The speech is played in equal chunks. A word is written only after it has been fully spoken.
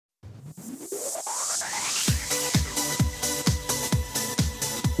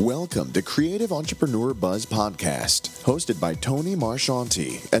Welcome to Creative Entrepreneur Buzz Podcast, hosted by Tony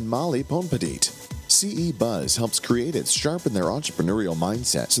Marchionte and Molly Ponpadit. CE Buzz helps creatives sharpen their entrepreneurial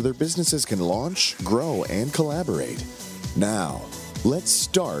mindset so their businesses can launch, grow, and collaborate. Now, let's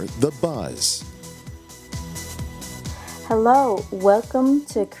start the buzz. Hello, welcome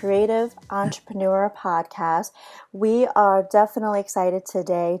to Creative Entrepreneur Podcast. We are definitely excited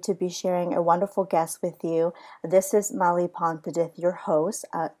today to be sharing a wonderful guest with you. This is Molly Ponpadit, your host.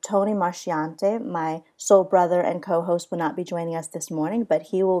 Tony Marchionte, my soul brother and co-host, will not be joining us this morning, but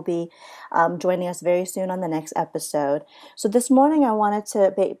he will be joining us very soon on the next episode. So this morning I wanted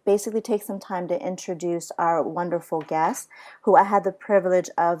to basically take some time to introduce our wonderful guest, who I had the privilege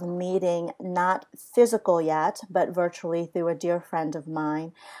of meeting, not physical yet, but virtually through a dear friend of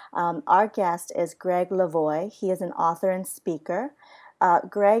mine. Our guest is Greg Lavoie. He is an author and speaker.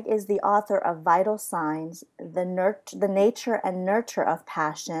 Greg is the author of Vital Signs, The Nature and Nurture of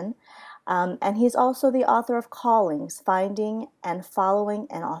Passion, and he's also the author of Callings, Finding and Following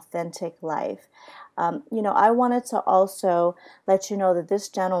an Authentic Life. I wanted to also let you know that this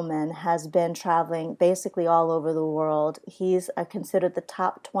gentleman has been traveling basically all over the world. He's considered the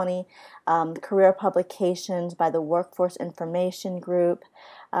top 20 career publications by the Workforce Information Group.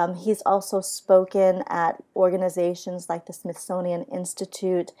 He's also spoken at organizations like the Smithsonian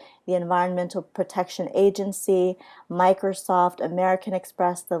Institute, the Environmental Protection Agency, Microsoft, American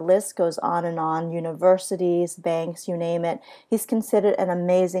Express, the list goes on, universities, banks, you name it. He's considered an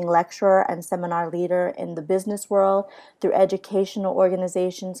amazing lecturer and seminar leader in the business world through educational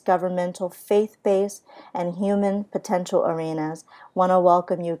organizations, governmental, faith-based, and human potential arenas. Want to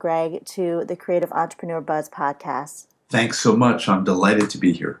welcome you, Greg, to the Creative Entrepreneur Buzz Podcast. Thanks so much. I'm delighted to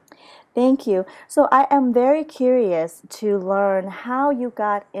be here. Thank you. So I am very curious to learn how you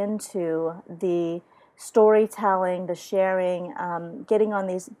got into the storytelling, the sharing, getting on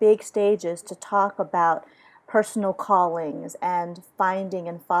these big stages to talk about personal callings and finding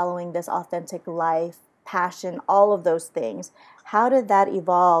and following this authentic life, passion, all of those things. How did that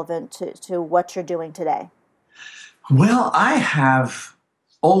evolve into what you're doing today? Well, I have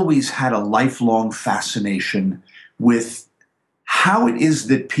always had a lifelong fascination with how it is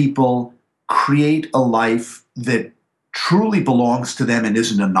that people create a life that truly belongs to them and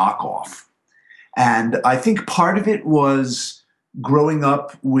isn't a knockoff. And I think part of it was growing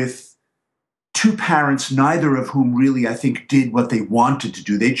up with two parents, neither of whom really, I think, did what they wanted to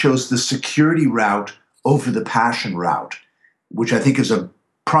do. They chose the security route over the passion route, which I think is a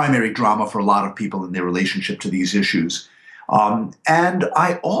primary drama for a lot of people in their relationship to these issues. And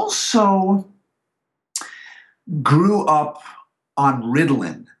I also grew up on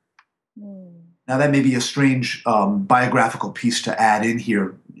Ritalin. Now, that may be a strange biographical piece to add in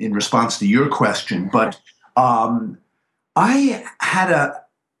here in response to your question, but I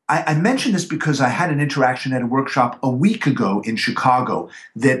mentioned this because I had an interaction at a workshop a week ago in Chicago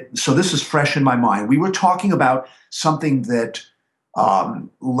so this is fresh in my mind. We were talking about something that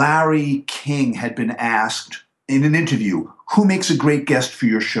Larry King had been asked in an interview, who makes a great guest for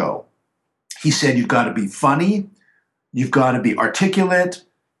your show? He said, you've got to be funny, you've got to be articulate,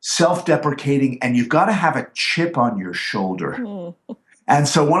 self-deprecating, and you've got to have a chip on your shoulder. And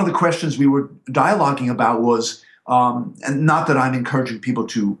so one of the questions we were dialoguing about was, and not that I'm encouraging people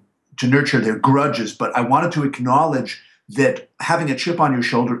to nurture their grudges, but I wanted to acknowledge that having a chip on your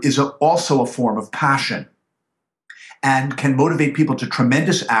shoulder is also a form of passion and can motivate people to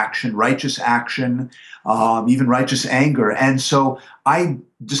tremendous action, righteous action, even righteous anger. And so I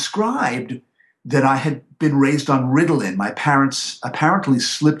described that I had been raised on Ritalin. My parents apparently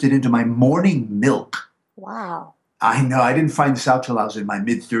slipped it into my morning milk. Wow. I know. I didn't find this out till I was in my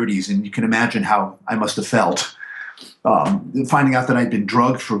mid-30s, and you can imagine how I must have felt finding out that I'd been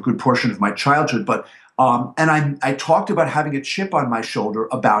drugged for a good portion of my childhood. But and I talked about having a chip on my shoulder,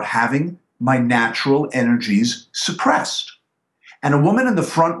 about having my natural energies suppressed. And a woman in the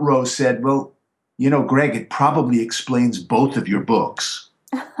front row said, well, Greg, it probably explains both of your books.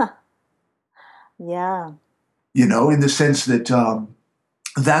 Yeah. In the sense that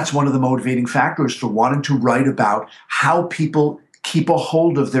that's one of the motivating factors for wanting to write about how people keep a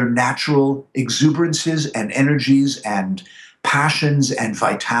hold of their natural exuberances and energies and passions and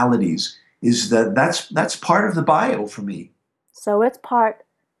vitalities, is that's part of the bio for me. So it's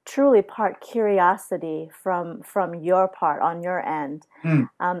truly part curiosity from your part, on your end.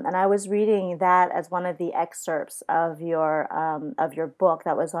 And I was reading that as one of the excerpts of your book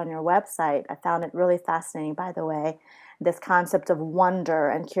that was on your website. I found it really fascinating, by the way, this concept of wonder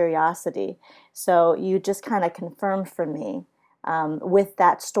and curiosity. So you just kind of confirmed for me with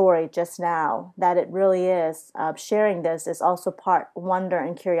that story just now, that it really is sharing this is also part wonder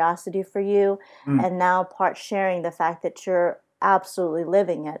and curiosity for you, Mm. and now part sharing the fact that you're absolutely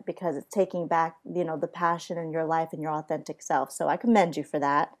living it because it's taking back, the passion in your life and your authentic self. So I commend you for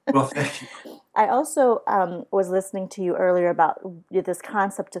that. Well, thank you. I also was listening to you earlier about this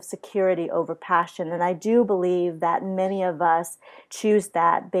concept of security over passion. And I do believe that many of us choose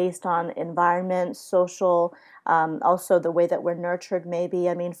that based on environment, social, also the way that we're nurtured, maybe.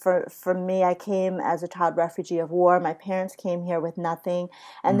 I mean, for me, I came as a child refugee of war. My parents came here with nothing,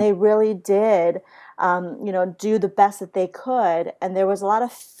 and Mm. they really did, do the best that they could. And there was a lot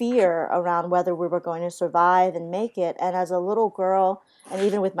of fear around whether we were going to survive and make it. And as a little girl, and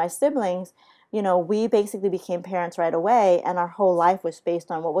even with my siblings, we basically became parents right away, and our whole life was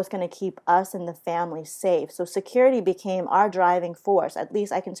based on what was going to keep us and the family safe. So security became our driving force. At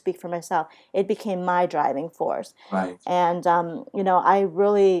least I can speak for myself. It became my driving force. Right. And, I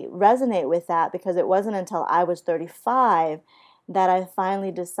really resonate with that because it wasn't until I was 35 that I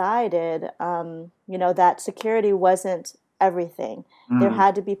finally decided, that security wasn't everything. There Mm.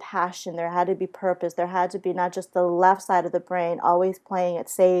 had to be passion, there had to be purpose, there had to be not just the left side of the brain always playing it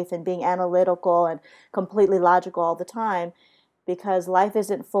safe and being analytical and completely logical all the time, because life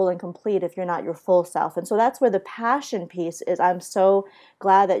isn't full and complete if you're not your full self. And so that's where the passion piece is. I'm so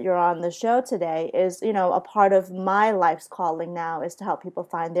glad that you're on the show today, is, a part of my life's calling now is to help people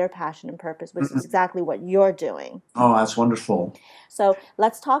find their passion and purpose, which is Mm-mm. exactly what you're doing. Oh, that's wonderful. So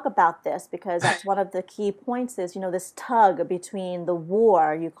let's talk about this, because that's one of the key points is, this tug between the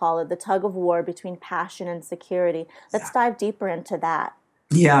war, you call it the tug of war between passion and security. Let's Yeah. dive deeper into that.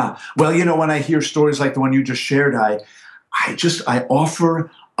 Yeah. Well, when I hear stories like the one you just shared, I offer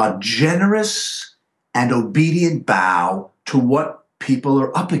a generous and obedient bow to what people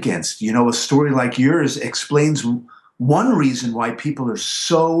are up against. A story like yours explains one reason why people are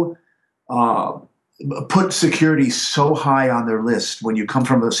so uh, put security so high on their list when you come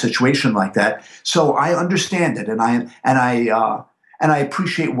from a situation like that. So I understand it, and I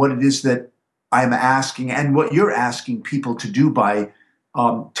appreciate what it is that I'm asking and what you're asking people to do by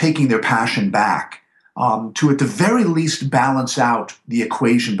taking their passion back, to at the very least balance out the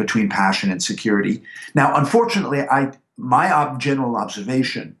equation between passion and security. Now, unfortunately, my general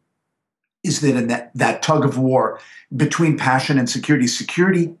observation is that in that tug of war between passion and security,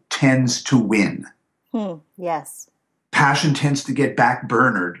 security tends to win. Yes. Passion tends to get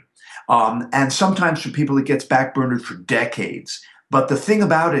backburnered. And sometimes for people, it gets backburnered for decades. But the thing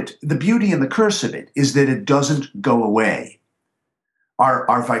about it, the beauty and the curse of it, is that it doesn't go away.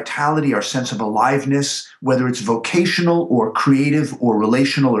 Our vitality, our sense of aliveness, whether it's vocational or creative or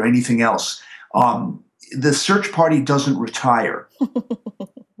relational or anything else, the search party doesn't retire.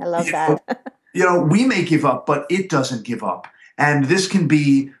 I love that. We may give up, but it doesn't give up. And this can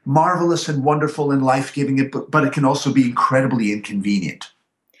be marvelous and wonderful and life-giving, but it can also be incredibly inconvenient.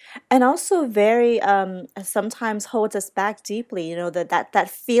 And also very sometimes holds us back deeply, that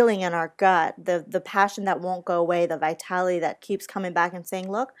feeling in our gut, the passion that won't go away, the vitality that keeps coming back and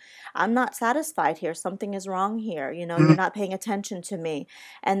saying, look, I'm not satisfied here. Something is wrong here. You're not paying attention to me.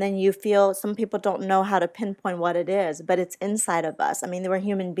 And then you feel, some people don't know how to pinpoint what it is, but it's inside of us. I mean, we're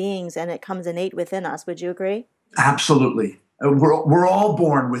human beings and it comes innate within us. Would you agree? Absolutely. We're all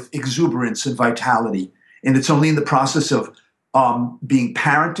born with exuberance and vitality. And it's only in the process of being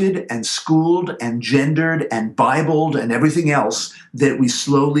parented and schooled and gendered and Bibled and everything else that we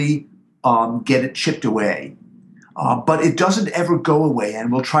slowly get it chipped away. But it doesn't ever go away,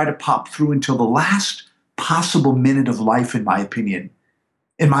 and we'll try to pop through until the last possible minute of life, in my opinion,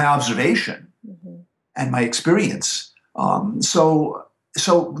 in my observation and my experience. So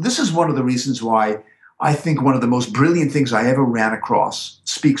this is one of the reasons why I think one of the most brilliant things I ever ran across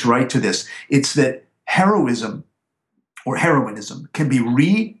speaks right to this. It's that heroism or heroism can be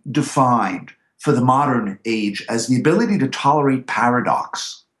redefined for the modern age as the ability to tolerate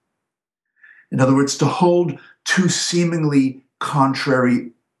paradox. In other words, to hold two seemingly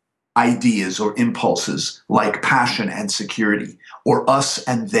contrary ideas or impulses like passion and security, or us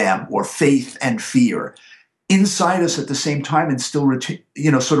and them, or faith and fear, inside us at the same time, and still retain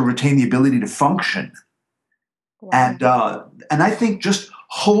the ability to function. Wow. And I think just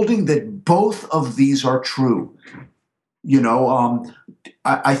holding that both of these are true,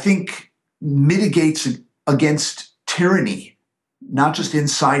 I think mitigates against tyranny, not just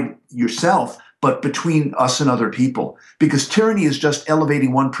inside yourself, but between us and other people. Because tyranny is just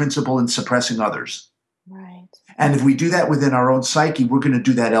elevating one principle and suppressing others. Right. And if we do that within our own psyche, we're going to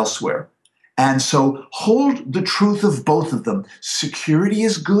do that elsewhere. And so hold the truth of both of them. Security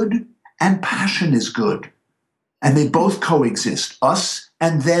is good and passion is good. and they both coexist. Us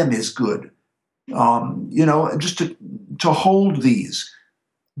and them is good. Just to hold these,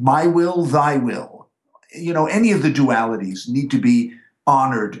 my will, thy will. Any of the dualities need to be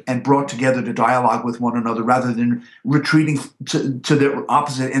honored and brought together to dialogue with one another rather than retreating to the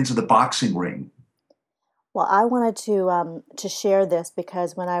opposite ends of the boxing ring. Well, I wanted to share this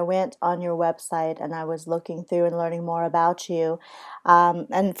because when I went on your website and I was looking through and learning more about you,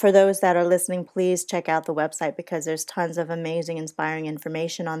 and for those that are listening, please check out the website because there's tons of amazing, inspiring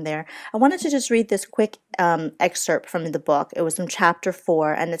information on there. I wanted to just read this quick excerpt from the book. It was from chapter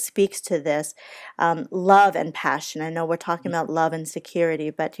 4, and it speaks to this love and passion. I know we're talking about love and security,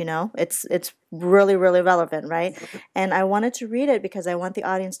 but it's really, really relevant, right? And I wanted to read it because I want the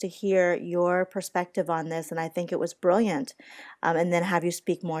audience to hear your perspective on this, and I think it was brilliant, and then have you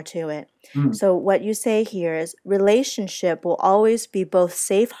speak more to it. So what you say here is, relationship will always be both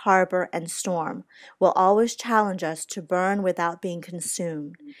safe harbor and storm, will always challenge us to burn without being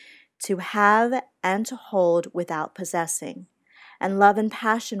consumed, to have and to hold without possessing. And love and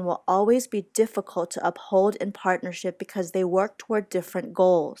passion will always be difficult to uphold in partnership because they work toward different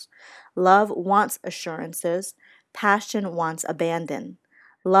goals. Love wants assurances, passion wants abandon.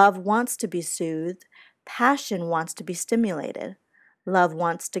 Love wants to be soothed, passion wants to be stimulated. Love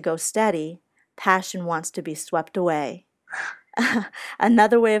wants to go steady, passion wants to be swept away.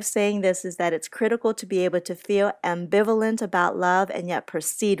 Another way of saying this is that it's critical to be able to feel ambivalent about love and yet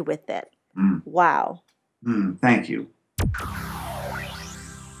proceed with it. Wow. Thank you.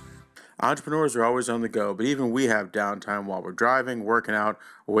 Entrepreneurs are always on the go, but even we have downtime while we're driving, working out,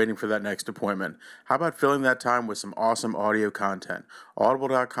 or waiting for that next appointment. How about filling that time with some awesome audio content?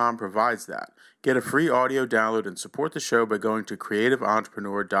 Audible.com provides that. Get a free audio download and support the show by going to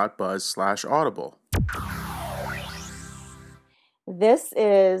creativeentrepreneur.buzz/audible. This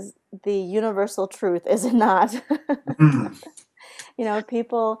is the universal truth, is it not?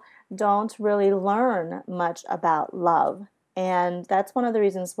 People don't really learn much about love. And that's one of the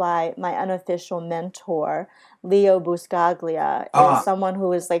reasons why my unofficial mentor, Leo Buscaglia, is someone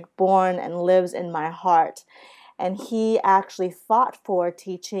who is born and lives in my heart. And he actually fought for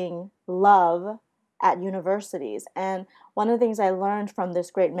teaching love at universities. And one of the things I learned from this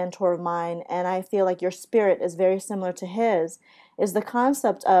great mentor of mine, and I feel like your spirit is very similar to his, is the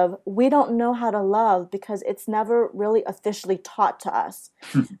concept of we don't know how to love because it's never really officially taught to us.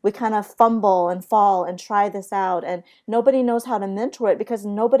 We kind of fumble and fall and try this out, and nobody knows how to mentor it because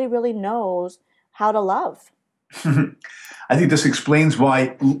nobody really knows how to love. I think this explains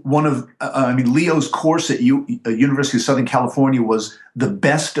why Leo's course at University of Southern California was the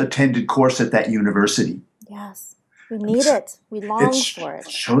best attended course at that university. Yes, we need it. We long for it.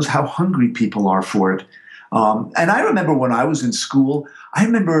 It shows how hungry people are for it. And I remember when I was in school,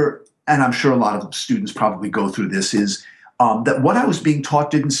 and I'm sure a lot of students probably go through this, is that what I was being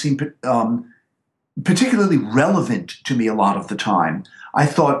taught didn't seem particularly relevant to me a lot of the time. I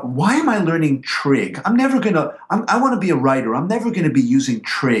thought, why am I learning trig? I want to be a writer. I'm never going to be using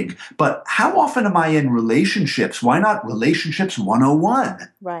trig. But how often am I in relationships? Why not Relationships 101?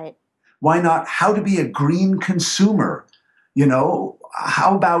 Right. Why not how to be a green consumer?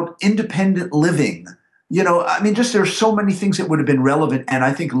 How about independent living? There's so many things that would have been relevant, and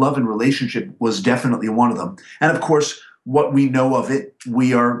I think love and relationship was definitely one of them. And of course, what we know of it,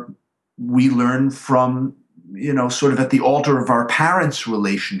 we learn from, sort of at the altar of our parents'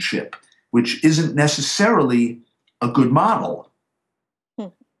 relationship, which isn't necessarily a good model.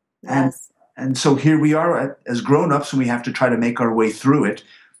 Yes. And so here we are as grown-ups, and we have to try to make our way through it.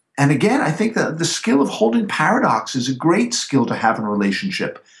 And again, I think that the skill of holding paradox is a great skill to have in a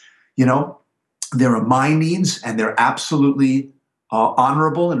relationship. There are my needs, and they're absolutely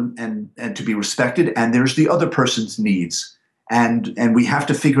honorable and to be respected. And there's the other person's needs, and we have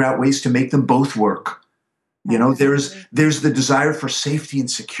to figure out ways to make them both work. There's the desire for safety and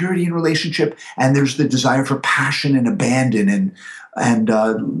security in relationship, and there's the desire for passion and abandon, and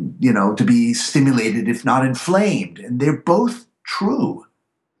to be stimulated if not inflamed. And they're both true.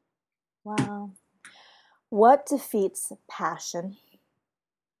 Wow. What defeats passion?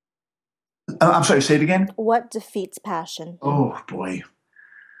 I'm sorry, say it again? What defeats passion? Oh, boy.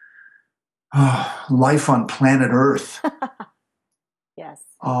 Life on planet Earth. Yes.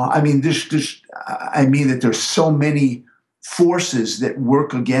 I mean that there's so many forces that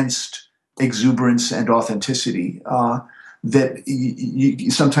work against exuberance and authenticity that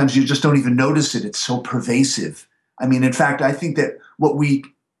sometimes you just don't even notice it. It's so pervasive. In fact, I think that what we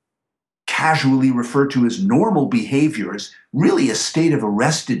casually refer to as normal behavior is really a state of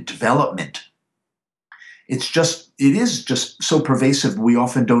arrested development. It is just so pervasive we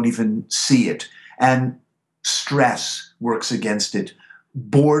often don't even see it. And Stress works against it.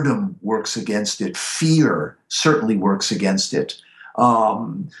 Boredom works against it. Fear certainly works against it.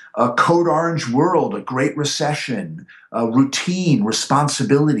 A code orange world, a great recession, routine,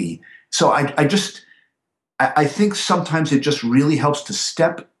 responsibility. So I think sometimes it just really helps to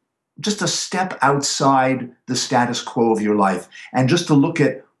just a step outside the status quo of your life and just to look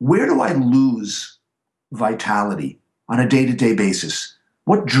at, where do I lose vitality on a day-to-day basis?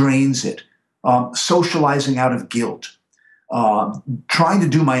 What drains it? Socializing out of guilt, trying to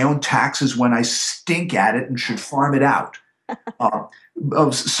do my own taxes when I stink at it and should farm it out, uh,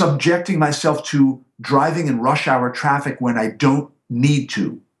 of subjecting myself to driving in rush hour traffic when I don't need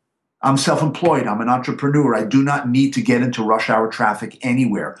to. I'm self-employed. I'm an entrepreneur. I do not need to get into rush hour traffic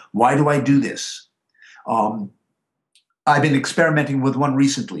anywhere. Why do I do this? Um, I've been experimenting with one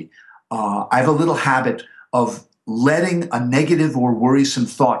recently. I have a little habit of letting a negative or worrisome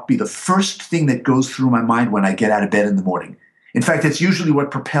thought be the first thing that goes through my mind when I get out of bed in the morning. In fact, it's usually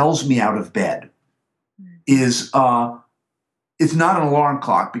what propels me out of bed. Is It's not an alarm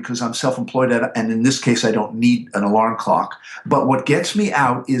clock because I'm self-employed, and in this case, I don't need an alarm clock. But what gets me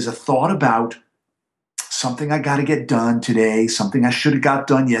out is a thought about something I got to get done today, something I should have got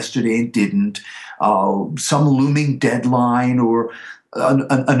done yesterday and didn't, some looming deadline, or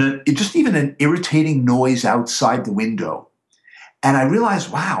just even an irritating noise outside the window. And I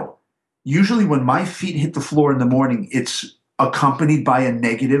realized, wow, usually when my feet hit the floor in the morning, it's accompanied by a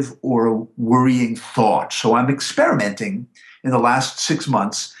negative or a worrying thought. So I'm experimenting in the last 6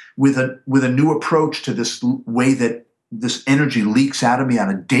 months with a new approach to this way that this energy leaks out of me on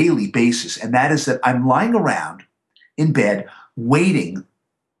a daily basis. And that is that I'm lying around in bed waiting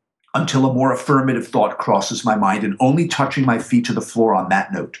until a more affirmative thought crosses my mind and only touching my feet to the floor on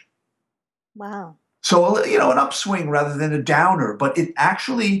that note. Wow. So, an upswing rather than a downer, but it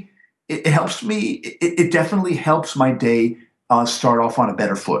helps me. It definitely helps my day start off on a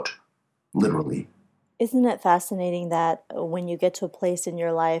better foot, literally. Isn't it fascinating that when you get to a place in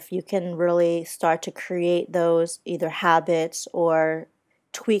your life, you can really start to create those either habits or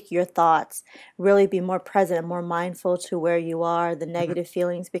tweak your thoughts, really be more present and more mindful to where you are, the negative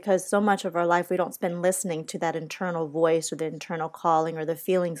feelings, because so much of our life we don't spend listening to that internal voice or the internal calling or the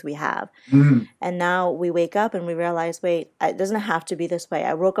feelings we have. Mm. And now we wake up and we realize, wait, it doesn't have to be this way.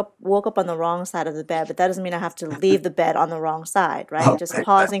 I woke up on the wrong side of the bed, but that doesn't mean I have to leave the bed on the wrong side, right? Just Right.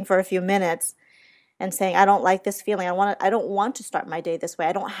 pausing for a few minutes and saying, I don't like this feeling. I don't want to start my day this way.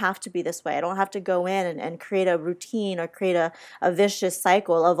 I don't have to be this way. I don't have to go in and create a routine or create a vicious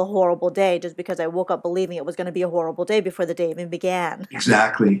cycle of a horrible day just because I woke up believing it was going to be a horrible day before the day even began.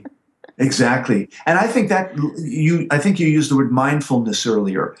 Exactly. Exactly. And I think you used the word mindfulness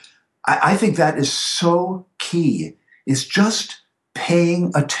earlier. I think that is so key. Is just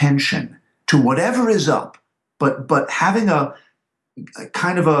paying attention to whatever is up, but having a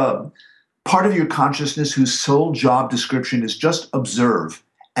kind of a part of your consciousness whose sole job description is just observe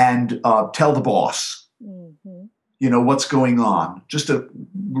and tell the boss, Hmm. what's going on. Just a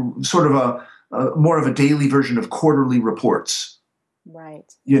sort of a more of a daily version of quarterly reports, Right.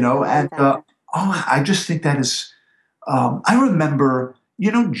 I love and that. I just think that is. I remember,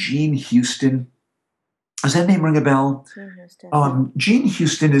 Gene Houston. Does that name ring a bell? Gene Houston. Gene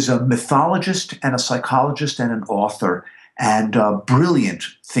Houston is a mythologist and a psychologist and an author and a brilliant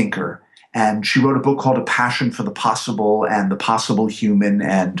thinker. And she wrote a book called A Passion for the Possible and the Possible Human.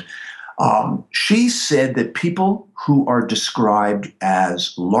 And she said that people who are described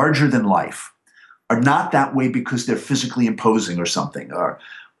as larger than life are not that way because they're physically imposing or something,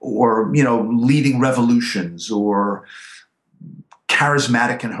 or leading revolutions or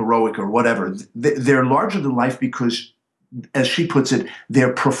charismatic and heroic or whatever. They're larger than life because, as she puts it,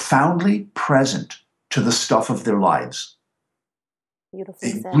 they're profoundly present to the stuff of their lives.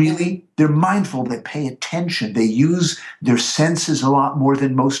 Beautifully said. They're mindful, they pay attention, they use their senses a lot more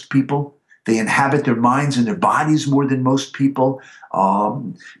than most people. They inhabit their minds and their bodies more than most people.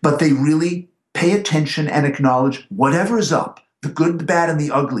 But they really pay attention and acknowledge whatever is up, the good, the bad, and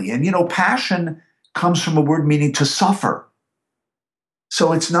the ugly. And, passion comes from a word meaning to suffer.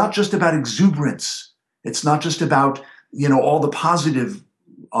 So it's not just about exuberance. It's not just about, all the positive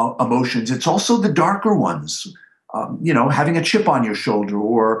emotions. It's also the darker ones. Having a chip on your shoulder,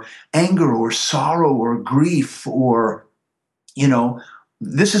 or anger, or sorrow, or grief, or,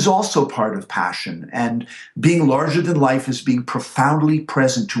 this is also part of passion. And being larger than life is being profoundly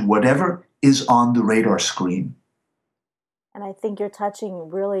present to whatever is on the radar screen. And I think you're touching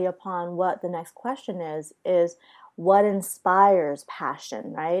really upon what the next question is what inspires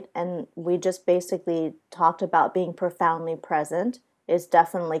passion, right? And we just basically talked about being profoundly present is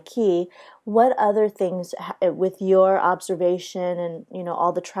definitely key. What other things, with your observation and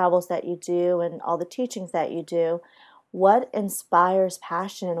all the travels that you do and all the teachings that you do, what inspires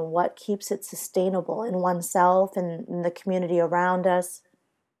passion and what keeps it sustainable in oneself and in the community around us?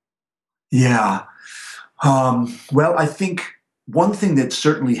 Yeah. Well, I think one thing that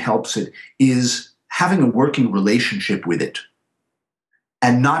certainly helps it is having a working relationship with it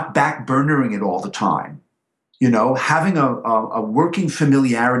and not backburnering it all the time. Having a working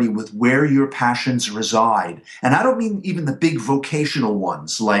familiarity with where your passions reside. And I don't mean even the big vocational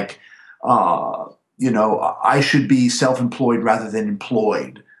ones like, I should be self employed rather than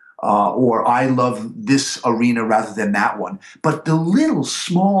employed. Or I love this arena rather than that one. But the little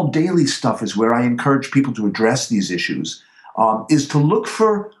small daily stuff is where I encourage people to address these issues, is to look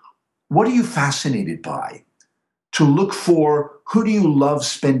for what are you fascinated by? To look for who do you love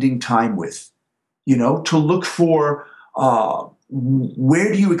spending time with? To look for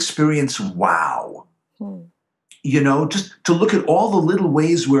where do you experience wow? Hmm. Just to look at all the little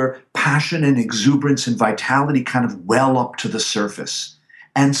ways where passion and exuberance and vitality kind of well up to the surface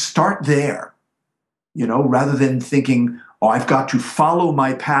and start there, rather than thinking, oh, I've got to follow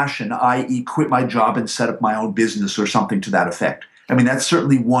my passion, i.e., quit my job and set up my own business or something to that effect. I mean, that's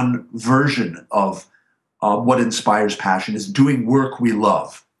certainly one version of what inspires passion is doing work we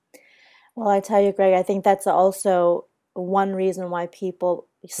love. Well, I tell you, Greg, I think that's also one reason why people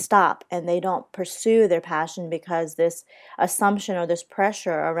stop and they don't pursue their passion, because this assumption or this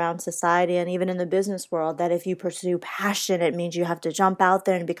pressure around society and even in the business world that if you pursue passion, it means you have to jump out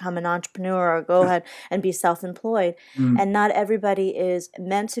there and become an entrepreneur or go ahead and be self-employed. Mm, And not everybody is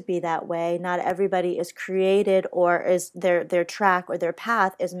meant to be that way. Not everybody is created or is their track or their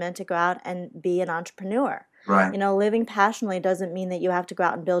path is meant to go out and be an entrepreneur. right. Living passionately doesn't mean that you have to go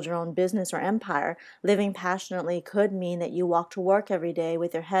out and build your own business or empire. Living passionately could mean that you walk to work every day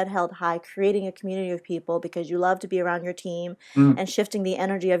with your head held high, creating a community of people because you love to be around your team Mm, and shifting the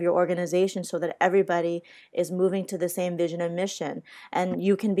energy of your organization so that everybody is moving to the same vision and mission. And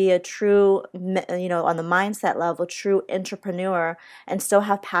you can be a true, on the mindset level, true entrepreneur and still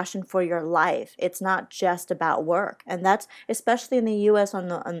have passion for your life. It's not just about work. And that's especially in the US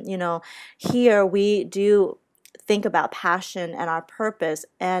here we do think about passion and our purpose,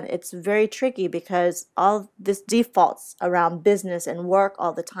 and it's very tricky because all this defaults around business and work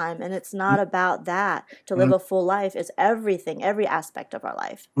all the time, and it's mm, not about that. To live mm. a full life is everything, every aspect of our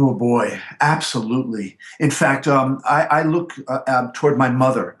life. Oh boy, absolutely. In fact, I look toward my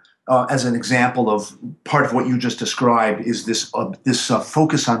mother as an example of part of what you just described is this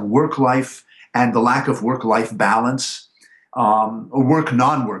focus on work life and the lack of work life balance, or work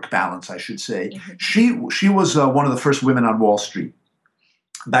non-work balance, I should say. Mhm. She was one of the first women on Wall Street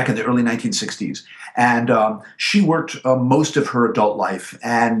back in the early 1960s, and she worked most of her adult life,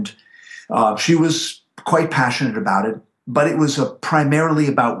 and she was quite passionate about it, but it was primarily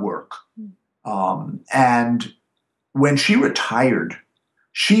about work. And when she retired,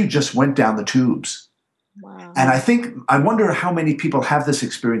 she just went down the tubes. Wow. And I wonder how many people have this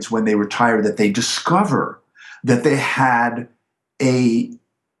experience when they retire, that they discover that they had a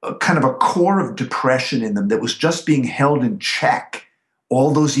kind of a core of depression in them that was just being held in check all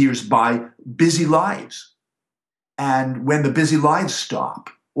those years by busy lives. And when the busy lives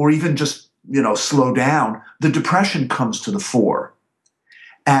stop, or even just, slow down, the depression comes to the fore.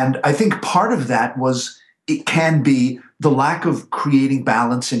 And I think part of that it can be the lack of creating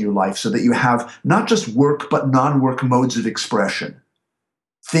balance in your life so that you have not just work, but non-work modes of expression,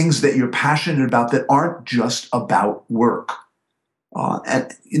 things that you're passionate about that aren't just about work.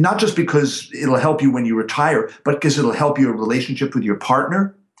 And not just because it'll help you when you retire, but because it'll help your relationship with your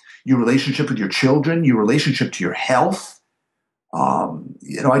partner, your relationship with your children, your relationship to your health.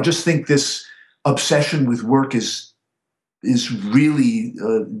 I just think this obsession with work is really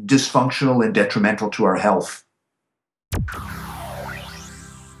dysfunctional and detrimental to our health.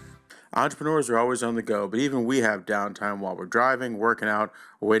 Entrepreneurs are always on the go, but even we have downtime while we're driving, working out,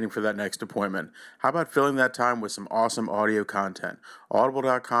 or waiting for that next appointment. How about filling that time with some awesome audio content?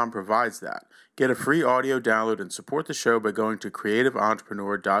 Audible.com provides that. Get a free audio download and support the show by going to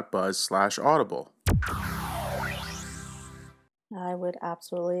creativeentrepreneur.buzz/audible. I would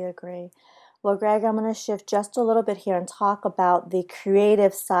absolutely agree. Well, Greg, I'm going to shift just a little bit here and talk about the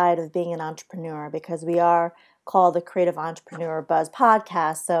creative side of being an entrepreneur, because we are called the Creative Entrepreneur Buzz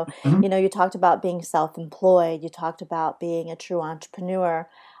podcast. So, Mhm. you talked about being self-employed, you talked about being a true entrepreneur.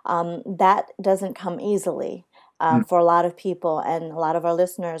 That doesn't come easily. Mm. For a lot of people, and a lot of our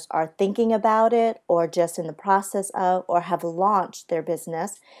listeners are thinking about it or just in the process of or have launched their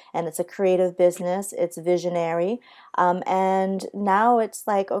business, and it's a creative business, it's visionary. And now it's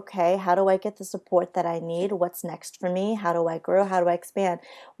like, okay, how do I get the support that I need? What's next for me? How do I grow? How do I expand?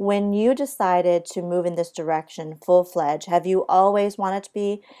 When you decided to move in this direction full-fledged, have you always wanted to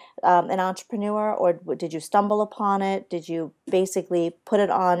be an entrepreneur, or did you stumble upon it? Did you basically put it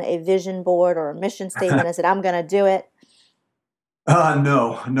on a vision board or a mission statement and said, I'm going to do it?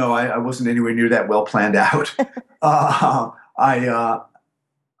 No, I wasn't anywhere near that well planned out. I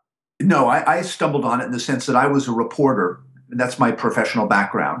No, I stumbled on it in the sense that I was a reporter, and that's my professional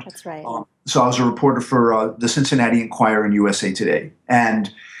background. That's right. So I was a reporter for the Cincinnati Enquirer and USA Today,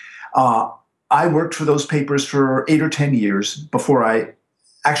 and I worked for those papers for 8 or 10 years before I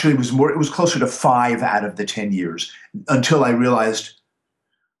actually it was closer to 5 out of the 10 years until I realized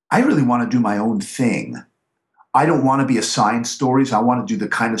I really want to do my own thing. I don't want to be assigned stories. I want to do the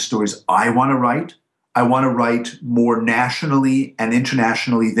kind of stories I want to write. I want to write more nationally and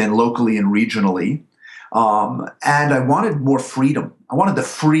internationally than locally and regionally. And I wanted more freedom. I wanted the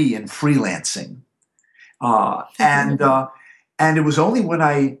free and freelancing. And it was only when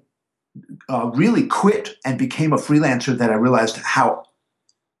I really quit and became a freelancer that I realized how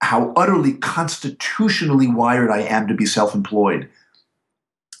utterly constitutionally wired I am to be self-employed.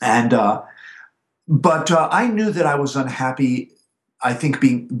 And but I knew that I was unhappy, I think,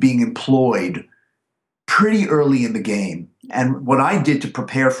 being employed pretty early in the game. And what I did to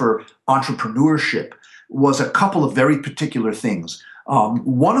prepare for entrepreneurship was a couple of very particular things.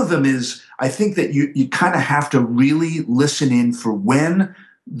 One of them is I think that you kind of have to really listen in for when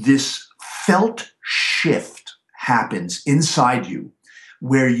this felt shift happens inside you,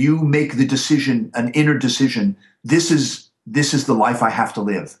 where you make the decision, an inner decision, this is the life I have to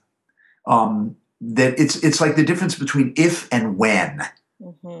live. That it's like the difference between if and when.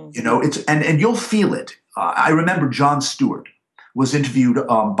 Mm-hmm. It's and you'll feel it. I remember Jon Stewart was interviewed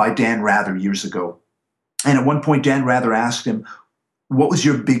by Dan Rather years ago, and at one point Dan Rather asked him, "What was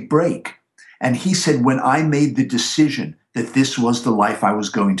your big break?" And he said, "When I made the decision that this was the life I was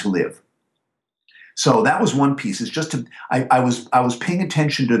going to live." So that was one piece. It's just I was paying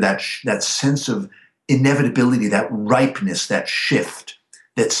attention to that sense of inevitability, that ripeness, that shift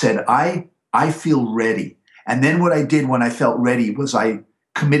that said I feel ready. And then what I did when I felt ready was I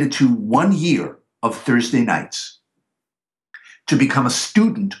committed to 1 year of Thursday nights to become a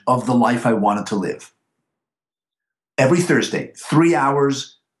student of the life I wanted to live. Every Thursday, 3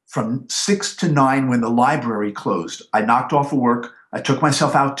 hours from 6 to 9 when the library closed, I knocked off of work. I took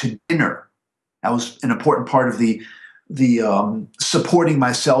myself out to dinner. That was an important part of the supporting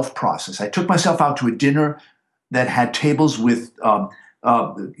myself process. I took myself out to a dinner that had tables with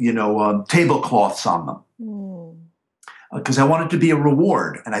tablecloths on them. Because I wanted to be a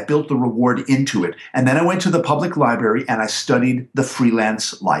reward, and I built the reward into it. And then I went to the public library and I studied the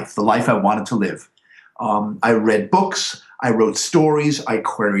freelance life, the life I wanted to live. I read books, I wrote stories, I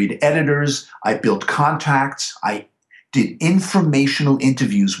queried editors, I built contacts, I did informational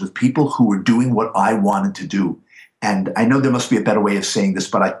interviews with people who were doing what I wanted to do. And I know there must be a better way of saying this,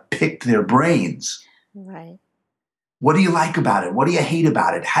 but I picked their brains. Right. What do you like about it? What do you hate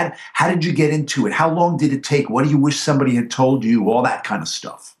about it? How did you get into it? How long did it take? What do you wish somebody had told you? All that kind of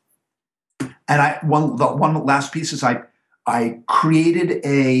stuff. And one last piece is I created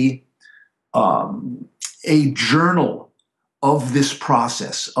a journal of this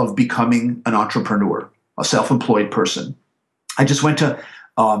process of becoming an entrepreneur, a self-employed person. I just went to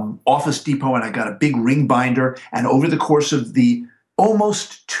Office Depot and I got a big ring binder. And over the course of the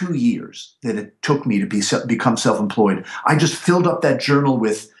almost 2 years that it took me to become self-employed, I just filled up that journal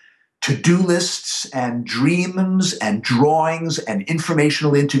with to-do lists and dreams and drawings and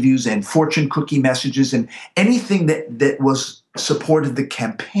informational interviews and fortune cookie messages and anything that was supported the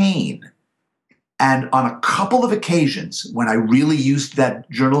campaign. And on a couple of occasions when I really used that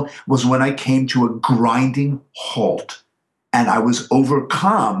journal was when I came to a grinding halt and I was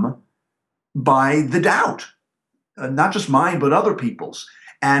overcome by the doubt. Not just mine, but other people's.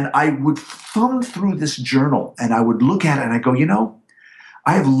 And I would thumb through this journal and I would look at it and I go,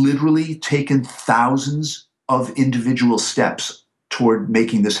 I have literally taken thousands of individual steps toward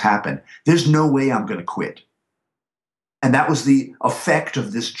making this happen. There's no way I'm going to quit. And that was the effect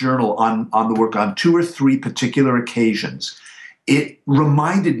of this journal on the work on 2 or 3 particular occasions. It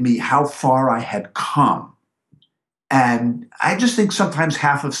reminded me how far I had come. And I just think sometimes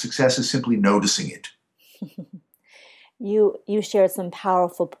half of success is simply noticing it. You shared some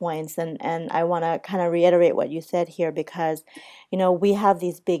powerful points, and I want to kind of reiterate what you said here because, we have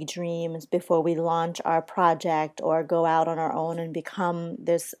these big dreams before we launch our project or go out on our own and become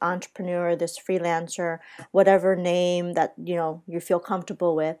this entrepreneur, this freelancer, whatever name that, you feel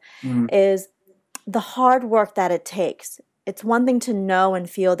comfortable with, is the hard work that it takes. It's one thing to know and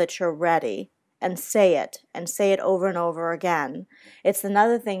feel that you're ready and say it over and over again. It's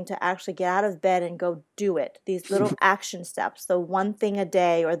another thing to actually get out of bed and go do it. These little action steps, the one thing a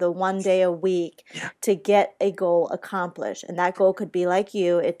day or the one day a week to get a goal accomplished. And that goal could be like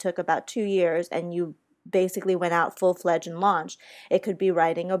you, it took about 2 years and you basically went out full-fledged and launched. It could be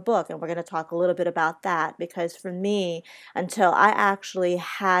writing a book, and we're going to talk a little bit about that, because for me, until I actually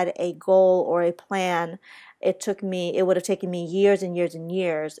had a goal or a plan, it would have taken me years and years and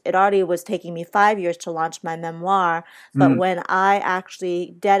years. It already was taking me 5 years to launch my memoir, but when I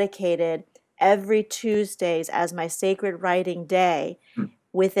actually dedicated every Tuesdays as my sacred writing day,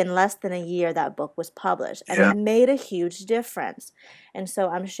 within less than a year, that book was published, and it made a huge difference. And so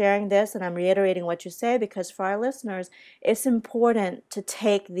I'm sharing this and I'm reiterating what you say, because for our listeners, it's important to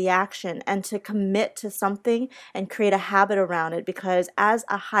take the action and to commit to something and create a habit around it, because as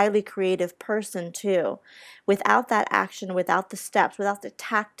a highly creative person too, without that action, without the steps, without the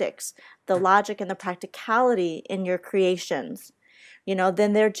tactics, the logic and the practicality in your creations,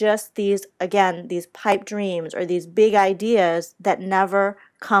 then they're just these pipe dreams or these big ideas that never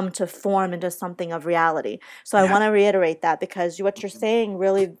come to form into something of reality. So I want to reiterate that, because what you're saying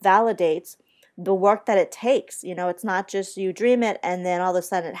really validates the work that it takes. It's not just you dream it and then all of a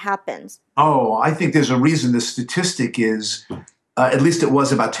sudden it happens. Oh, I think there's a reason the statistic is, at least it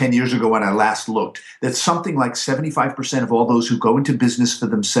was about 10 years ago when I last looked, that something like 75% of all those who go into business for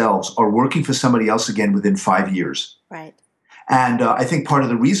themselves are working for somebody else again within 5 years. Right. And I think part of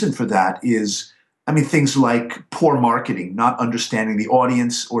the reason for that is, things like poor marketing, not understanding the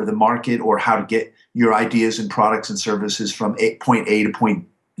audience or the market or how to get your ideas and products and services from point A to point,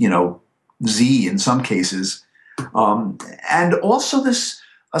 Z in some cases. And also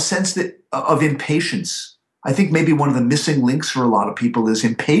a sense of impatience. I think maybe one of the missing links for a lot of people is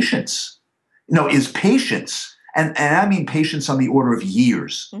impatience. Is patience. And I mean patience on the order of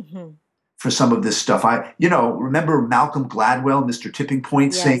years. Mm-hmm. For some of this stuff. Remember Malcolm Gladwell, Mr. Tipping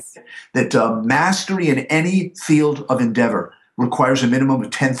Point, saying that mastery in any field of endeavor requires a minimum of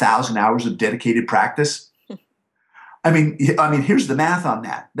 10,000 hours of dedicated practice. Here's the math on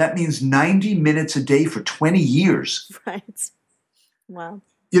that. That means 90 minutes a day for 20 years. Right. Wow.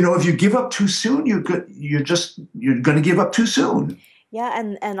 If you give up too soon, you're going to give up too soon. Yeah,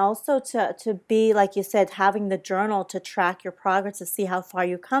 and also to be, like you said, having the journal to track your progress, to see how far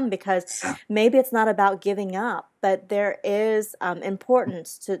you come, because maybe it's not about giving up, but there is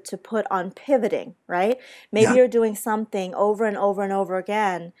importance to put on pivoting, right? Maybe you're doing something over and over and over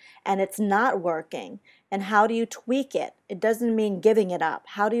again, and it's not working. And how do you tweak it? It doesn't mean giving it up.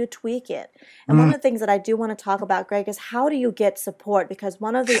 How do you tweak it? And one of the things that I do want to talk about, Greg, is how do you get support? Because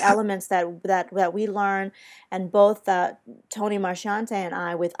one of the elements that we learn, and both Tony Marchionte and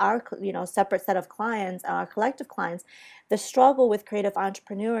I, with our separate set of clients, our collective clients, the struggle with creative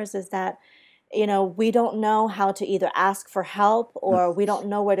entrepreneurs is that we don't know how to either ask for help, or we don't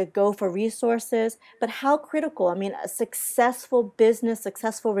know where to go for resources. But how critical, a successful business,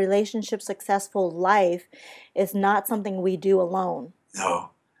 successful relationship, successful life is not something we do alone. No,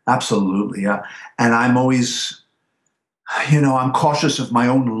 absolutely. Yeah. And I'm always, I'm cautious of my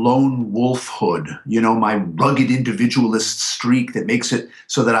own lone wolfhood, my rugged individualist streak that makes it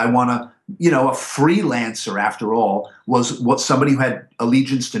so that I want to, a freelancer, after all, was what somebody who had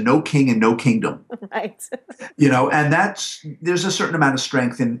allegiance to no king and no kingdom. Right. And there's a certain amount of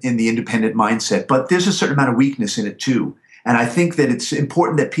strength in the independent mindset, but there's a certain amount of weakness in it too. And I think that it's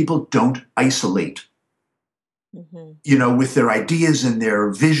important that people don't isolate, with their ideas and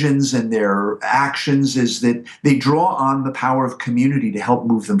their visions and their actions, is that they draw on the power of community to help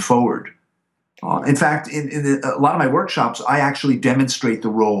move them forward. In fact, in a lot of my workshops, I actually demonstrate the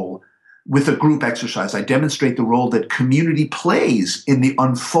role. With a group exercise, I demonstrate the role that community plays in the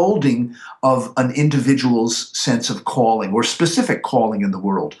unfolding of an individual's sense of calling or specific calling in the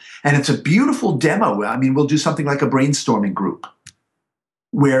world. And it's a beautiful demo. We'll do something like a brainstorming group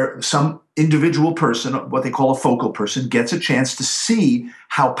where some individual person, what they call a focal person, gets a chance to see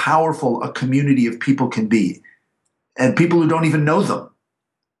how powerful a community of people can be, and people who don't even know them.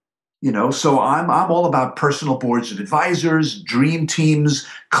 So I'm all about personal boards of advisors, dream teams,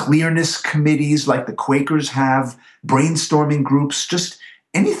 clearness committees like the Quakers have, brainstorming groups, just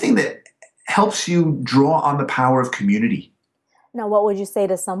anything that helps you draw on the power of community. Now, what would you say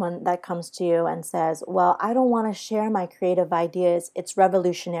to someone that comes to you and says, well, I don't want to share my creative ideas. It's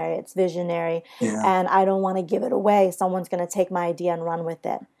revolutionary, it's visionary, and I don't want to give it away. Someone's going to take my idea and run with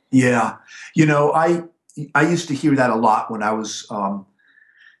it. Yeah. I used to hear that a lot when I was a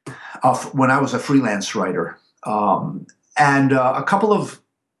freelance writer. And a couple of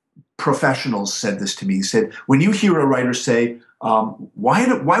professionals said this to me. He said, when you hear a writer say, why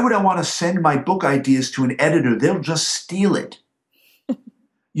would I want to send my book ideas to an editor? They'll just steal it.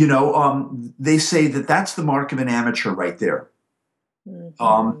 They say that's the mark of an amateur right there.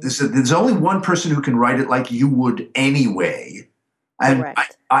 Mm-hmm. There's only one person who can write it like you would anyway. And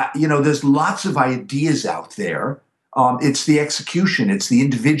there's lots of ideas out there. It's the execution, it's the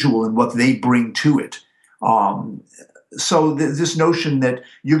individual and what they bring to it. So this notion that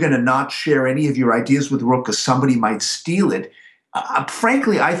you're going to not share any of your ideas with the world because somebody might steal it,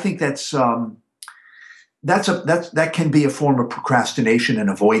 frankly, I think that can be a form of procrastination and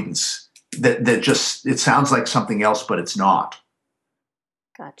avoidance. That just, it sounds like something else, but it's not.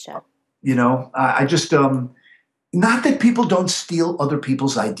 Gotcha. I just not that people don't steal other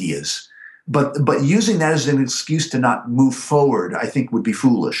people's ideas, but using that as an excuse to not move forward, I think would be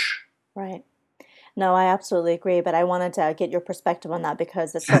foolish. Right. No, I absolutely agree, but I wanted to get your perspective on that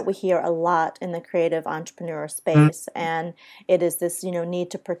because it's what we hear a lot in the creative entrepreneur space, and it is this, need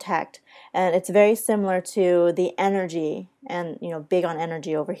to protect. And it's very similar to the energy, and, big on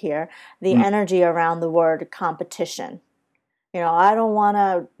energy over here, the energy around the word competition. I don't want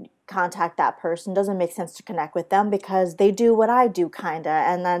to contact that person. Doesn't make sense to connect with them because they do what I do, kind of,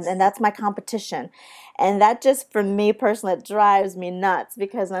 and that's my competition. And that just, for me personally, it drives me nuts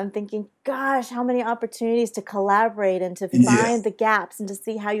because I'm thinking, gosh, how many opportunities to collaborate and to find the gaps and to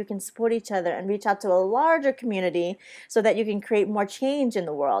see how you can support each other and reach out to a larger community so that you can create more change in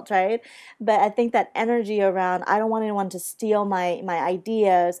the world, right? But I think that energy around, I don't want anyone to steal my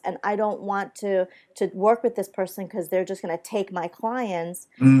ideas, and I don't want to work with this person because they're just going to take my clients,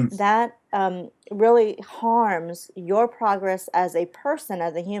 that really harms your progress as a person,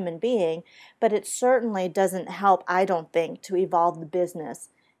 as a human being, but it certainly doesn't help, I don't think, to evolve the business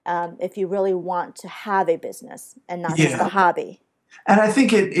if you really want to have a business and not just a hobby. And I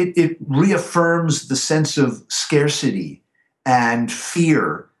think it reaffirms the sense of scarcity and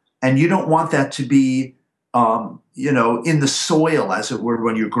fear, and you don't want that to be, in the soil, as it were,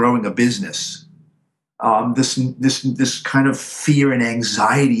 when you're growing a business. This kind of fear and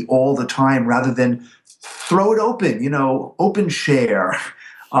anxiety all the time, rather than throw it open, open share,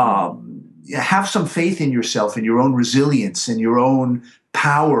 have some faith in yourself and your own resilience and your own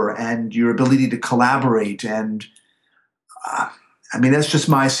power and your ability to collaborate. And that's just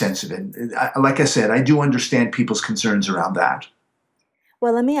my sense of it. Like I said, I do understand people's concerns around that.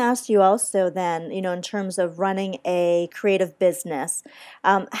 Well, let me ask you also then, in terms of running a creative business,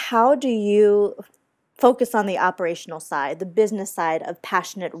 how do you focus on the operational side, the business side of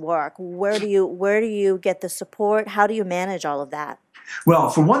passionate work? Where do you get the support? How do you manage all of that? Well,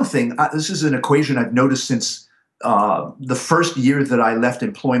 for one thing, this is an equation I've noticed since the first year that I left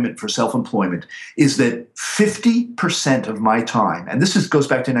employment for self-employment, is that 50% of my time, and this goes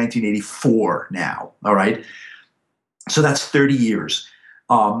back to 1984 now, all right? So that's 30 years.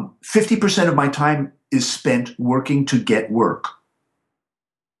 50% of my time is spent working to get work.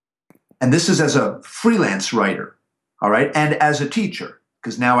 And this is as a freelance writer, all right, and as a teacher,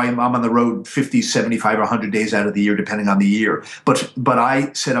 because now I'm on the road 50, 75, or 100 days out of the year, depending on the year. But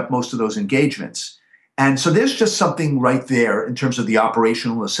I set up most of those engagements. And so there's just something right there in terms of the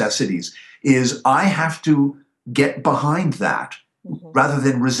operational necessities, is I have to get behind that rather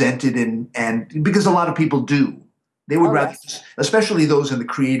than resent it, and because a lot of people do. They would rather, especially those in the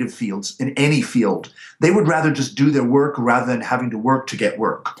creative fields, in any field, they would rather just do their work rather than having to work to get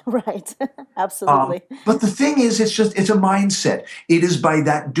work. Right. Absolutely. But the thing is, it's a mindset. It is by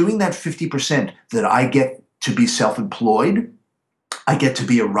doing that 50% that I get to be self-employed. I get to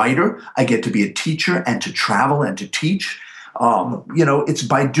be a writer. I get to be a teacher and to travel and to teach. It's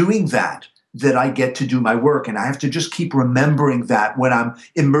by doing that I get to do my work. And I have to just keep remembering that when I'm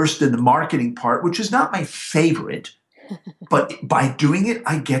immersed in the marketing part, which is not my favorite. But by doing it,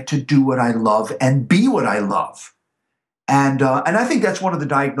 I get to do what I love and be what I love. And I think that's one of the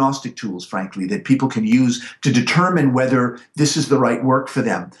diagnostic tools, frankly, that people can use to determine whether this is the right work for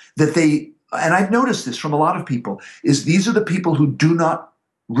them. And I've noticed this from a lot of people, is these are the people who do not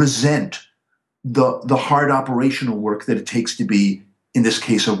resent the hard operational work that it takes to be, in this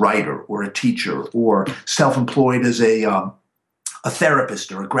case, a writer or a teacher or self-employed as a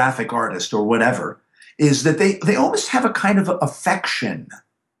therapist or a graphic artist or whatever, is that they almost have a kind of affection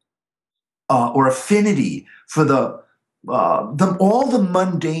or affinity for all the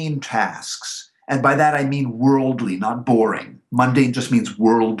mundane tasks. And by that I mean worldly, not boring. Mundane just means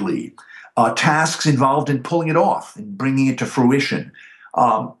worldly. Tasks involved in pulling it off and bringing it to fruition.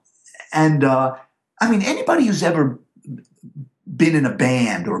 Anybody who's ever been in a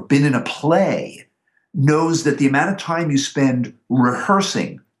band or been in a play knows that the amount of time you spend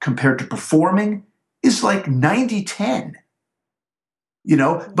rehearsing compared to performing is like 90-10, you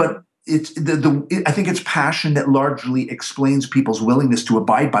know, but it's I think it's passion that largely explains people's willingness to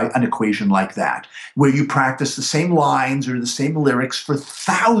abide by an equation like that, where you practice the same lines or the same lyrics for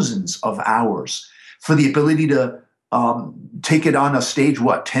thousands of hours for the ability to take it on a stage,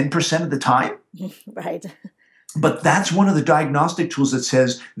 10% of the time? Right. But that's one of the diagnostic tools that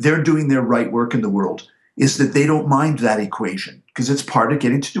says they're doing their right work in the world, is that they don't mind that equation because it's part of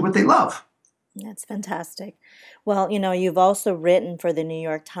getting to do what they love. That's fantastic. Well, you've also written for the New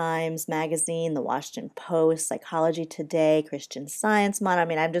York Times Magazine, the Washington Post, Psychology Today, Christian Science Monitor. I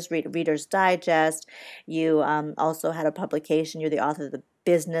mean, I'm just Reader's Digest. You also had a publication. You're the author of The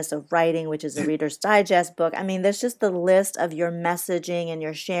Business of Writing, which is a Reader's Digest book. I mean, there's just the list of your messaging and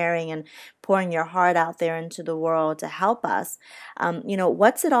your sharing and pouring your heart out there into the world to help us.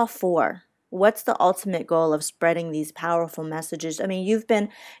 What's it all for? What's the ultimate goal of spreading these powerful messages? I mean, you've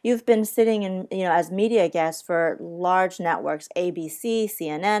been sitting in, as media guests for large networks, ABC,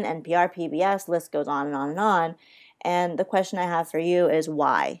 CNN, NPR, PBS, list goes on and on and on. And the question I have for you is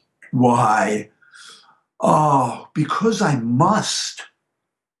why? Why? Oh, because I must.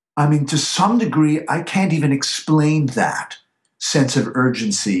 I mean, to some degree, I can't even explain that sense of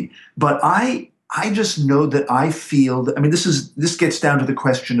urgency. But I just know that I feel that, I mean, this gets down to the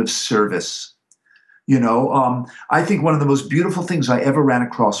question of service. I think one of the most beautiful things I ever ran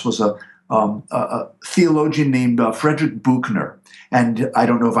across was a theologian named Frederick Buchner. And I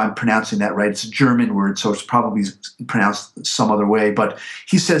don't know if I'm pronouncing that right. It's a German word, so it's probably pronounced some other way. But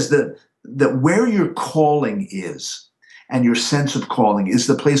he says that where your calling is and your sense of calling is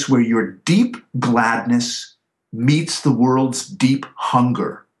the place where your deep gladness meets the world's deep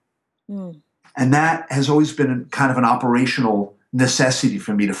hunger. Mm. And that has always been kind of an operational necessity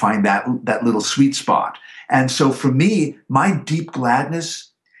for me to find that little sweet spot. And so for me, my deep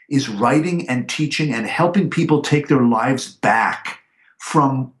gladness is writing and teaching and helping people take their lives back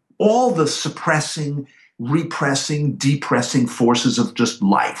from all the suppressing, repressing, depressing forces of just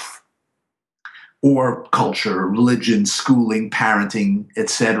life, or culture, religion, schooling, parenting,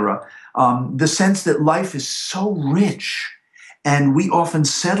 etc. The sense that life is so rich and we often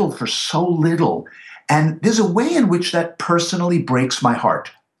settle for so little. And there's a way in which that personally breaks my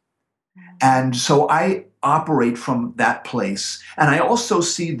heart. And so I operate from that place. And I also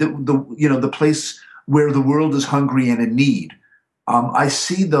see the place where the world is hungry and in need. I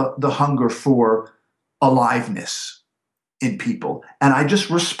see the hunger for aliveness in people, and I just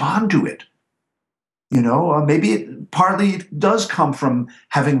respond to it. Maybe it partly does come from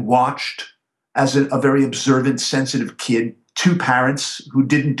having watched as a very observant, sensitive kid, two parents who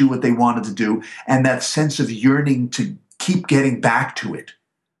didn't do what they wanted to do, and that sense of yearning to keep getting back to it,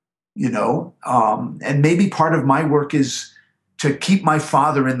 and maybe part of my work is to keep my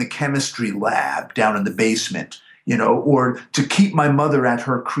father in the chemistry lab down in the basement, or to keep my mother at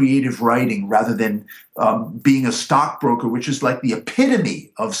her creative writing rather than being a stockbroker, which is like the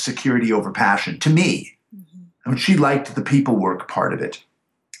epitome of security over passion to me. Mm-hmm. I mean, she liked the people work part of it,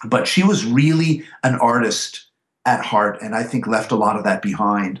 but she was really an artist at heart, and I think left a lot of that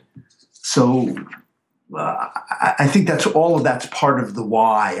behind. So I think all of that's part of the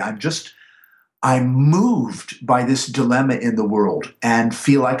why. I'm moved by this dilemma in the world and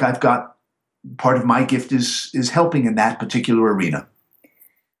feel like I've got part of my gift is helping in that particular arena.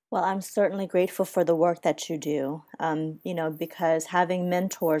 Well, I'm certainly grateful for the work that you do, because having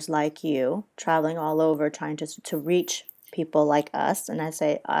mentors like you traveling all over trying to reach people like us, and I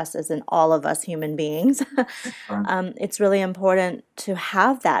say us as in all of us human beings, it's really important to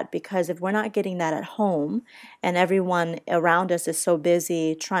have that, because if we're not getting that at home and everyone around us is so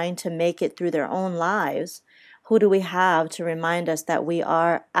busy trying to make it through their own lives, who do we have to remind us that we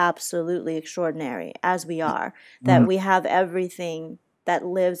are absolutely extraordinary as we are, that we have everything that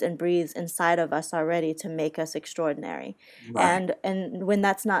lives and breathes inside of us already to make us extraordinary. Right. And when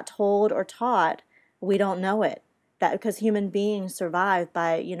that's not told or taught, we don't know it. That because human beings survive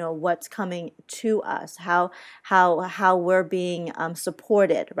by what's coming to us, how we're being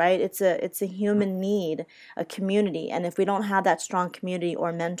supported, right? It's a human need, a community, and if we don't have that strong community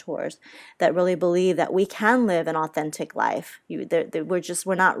or mentors that really believe that we can live an authentic life,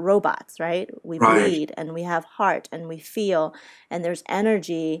 we're not robots, right? We bleed and we have heart and we feel, and there's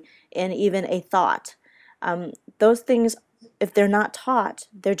energy in even a thought. Those things, if they're not taught,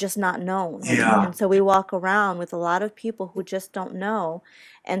 they're just not known. Yeah. And so we walk around with a lot of people who just don't know.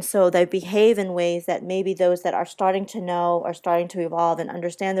 And so they behave in ways that maybe those that are starting to know are starting to evolve and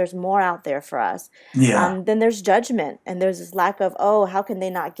understand there's more out there for us. Yeah. Then there's judgment, and there's this lack of, how can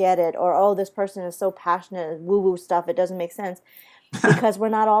they not get it? Or, this person is so passionate, woo-woo stuff, it doesn't make sense. because we're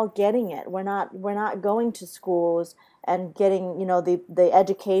not all getting it. We're not going to schools and getting, the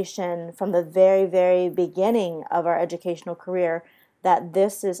education from the very, very beginning of our educational career that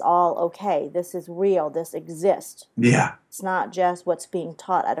this is all okay. This is real. This exists. Yeah. It's not just what's being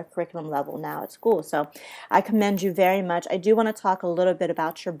taught at a curriculum level now at school. So I commend you very much. I do want to talk a little bit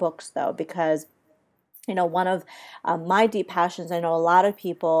about your books, though, because one of my deep passions, I know a lot of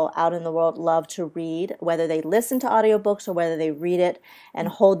people out in the world love to read, whether they listen to audiobooks or whether they read it and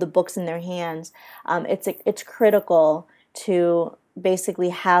hold the books in their hands. It's critical to basically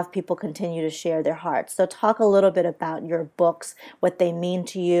have people continue to share their hearts. So talk a little bit about your books, what they mean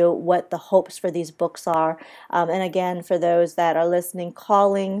to you, what the hopes for these books are. And again, for those that are listening,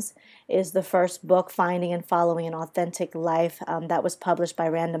 Callings is the first book, Finding and Following an Authentic Life, that was published by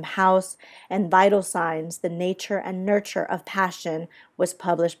Random House. And Vital Signs, The Nature and Nurture of Passion, was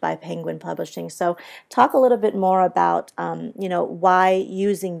published by Penguin Publishing. So talk a little bit more about, why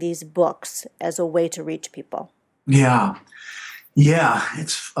using these books as a way to reach people. Yeah.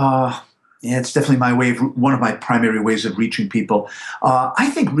 It's definitely one of my primary ways of reaching people. I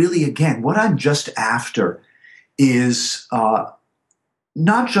think really, again, what I'm just after is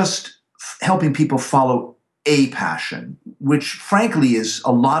not just helping people follow a passion, which frankly is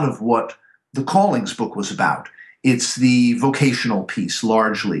a lot of what the Callings book was about. It's the vocational piece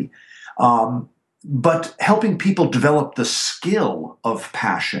largely, but helping people develop the skill of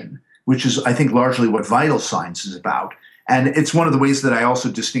passion, which is, I think, largely what Vital Signs is about. And it's one of the ways that I also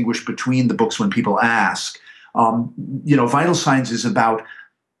distinguish between the books when people ask. Vital Signs is about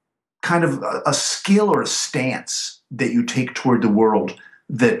kind of a skill or a stance that you take toward the world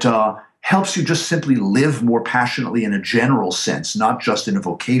that helps you just simply live more passionately in a general sense, not just in a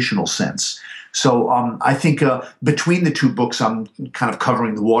vocational sense. So I think between the two books, I'm kind of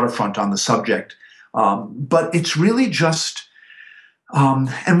covering the waterfront on the subject. But it's really just...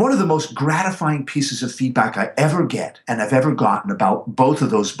 and one of the most gratifying pieces of feedback I ever get and I've ever gotten about both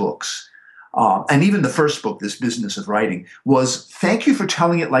of those books, and even the first book, This Business of Writing, was thank you for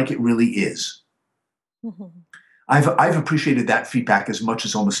telling it like it really is. Mm-hmm. I've appreciated that feedback as much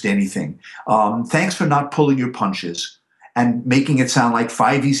as almost anything. Thanks for not pulling your punches and making it sound like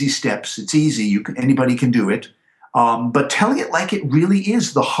 5 easy steps. It's easy. Anybody can do it. But telling it like it really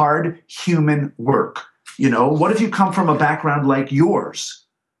is the hard human work. What if you come from a background like yours,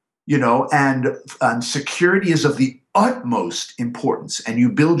 and security is of the utmost importance and you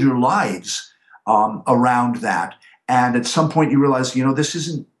build your lives around that. And at some point you realize, this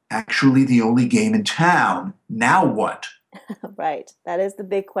isn't actually the only game in town. Now what? Right. That is the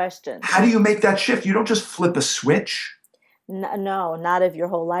big question. How do you make that shift? You don't just flip a switch. No, not if your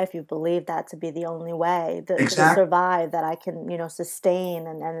whole life you believe that to be the only way to survive, that I can, sustain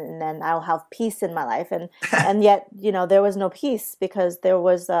and then I'll have peace in my life. And yet, there was no peace because there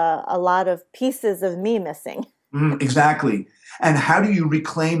was a lot of pieces of me missing. Exactly. And how do you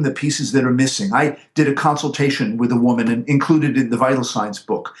reclaim the pieces that are missing? I did a consultation with a woman and included in the Vital Signs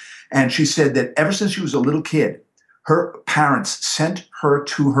book. And she said that ever since she was a little kid, her parents sent her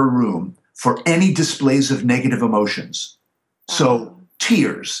to her room for any displays of negative emotions. So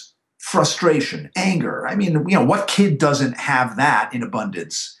tears, frustration, anger. I mean, what kid doesn't have that in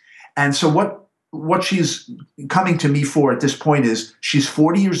abundance? And so what she's coming to me for at this point is she's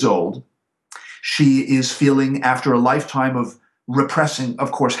 40 years old. She is feeling, after a lifetime of repressing,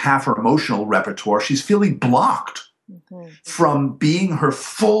 of course, half her emotional repertoire, she's feeling blocked from being her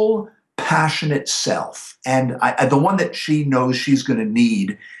full, passionate self. And the one that she knows she's going to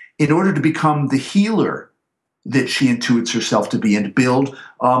need in order to become the healer that she intuits herself to be and to build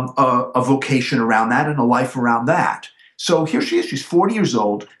a vocation around that and a life around that. So here she is. She's 40 years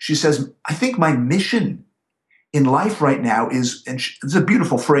old. She says, I think my mission in life right now is, and it's a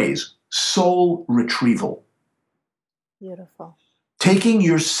beautiful phrase, soul retrieval. Beautiful. Taking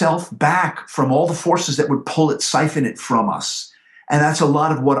yourself back from all the forces that would pull it, siphon it from us. And that's a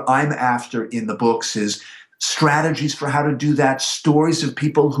lot of what I'm after in the books is strategies for how to do that, stories of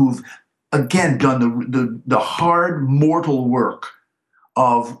people who've again done the hard mortal work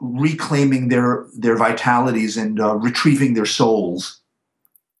of reclaiming their vitalities and retrieving their souls.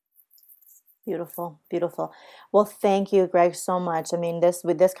 Beautiful, beautiful. Well, thank you, Greg, so much. I mean,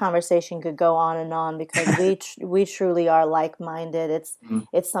 this conversation could go on and on because we truly are like-minded.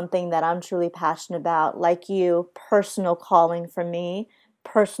 It's something that I'm truly passionate about. Like you, personal calling for me.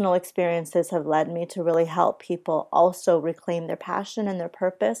 Personal experiences have led me to really help people also reclaim their passion and their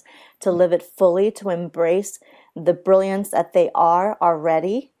purpose, to live it fully, to embrace the brilliance that they are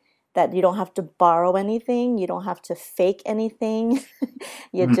already, that you don't have to borrow anything, you don't have to fake anything,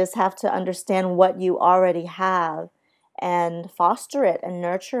 you just have to understand what you already have and foster it and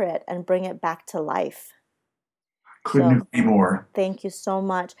nurture it and bring it back to life. Couldn't agree more. Thank you so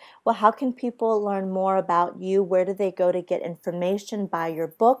much. Well, how can people learn more about you? Where do they go to get information, buy your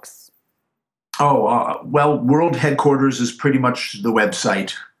books? Well, world headquarters is pretty much the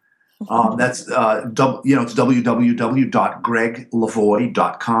website. That's it's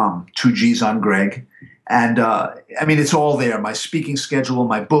www.greglavoie.com. 2 G's on Greg. And it's all there. My speaking schedule,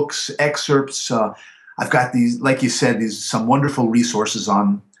 my books, excerpts. I've got these, like you said, some wonderful resources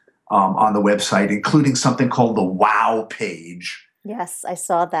on the website, including something called the Wow page. Yes, I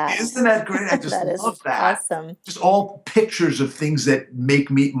saw that. Isn't that great? I just love that. Awesome. Just all pictures of things that make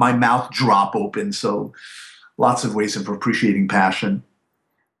my mouth drop open. So lots of ways of appreciating passion.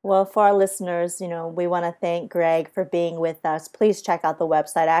 Well, for our listeners, we want to thank Greg for being with us. Please check out the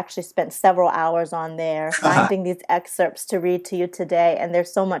website. I actually spent several hours on there finding these excerpts to read to you today, and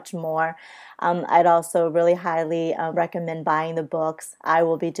there's so much more. I'd also really highly recommend buying the books. I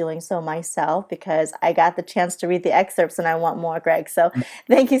will be doing so myself because I got the chance to read the excerpts and I want more, Greg. So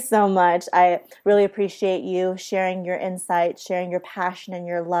thank you so much. I really appreciate you sharing your insights, sharing your passion and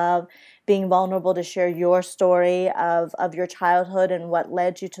your love, being vulnerable to share your story of your childhood and what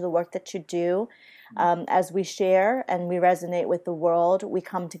led you to the work that you do. As we share and we resonate with the world, we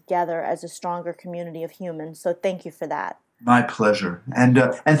come together as a stronger community of humans. So thank you for that. My pleasure. And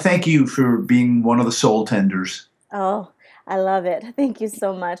thank you for being one of the soul tenders. Oh, I love it. Thank you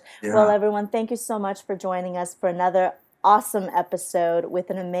so much. Yeah. Well, everyone, thank you so much for joining us for another awesome episode with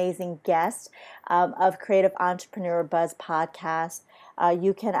an amazing guest of Creative Entrepreneur Buzz podcast.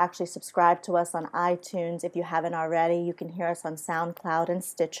 You can actually subscribe to us on iTunes if you haven't already. You can hear us on SoundCloud and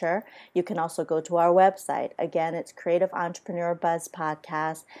Stitcher. You can also go to our website. Again, it's Creative Entrepreneur Buzz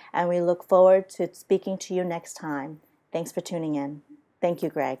podcast, and we look forward to speaking to you next time. Thanks for tuning in. Thank you,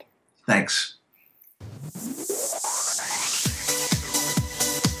 Greg. Thanks.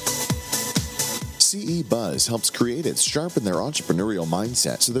 CE Buzz helps creatives sharpen their entrepreneurial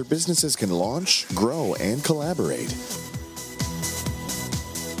mindset so their businesses can launch, grow, and collaborate.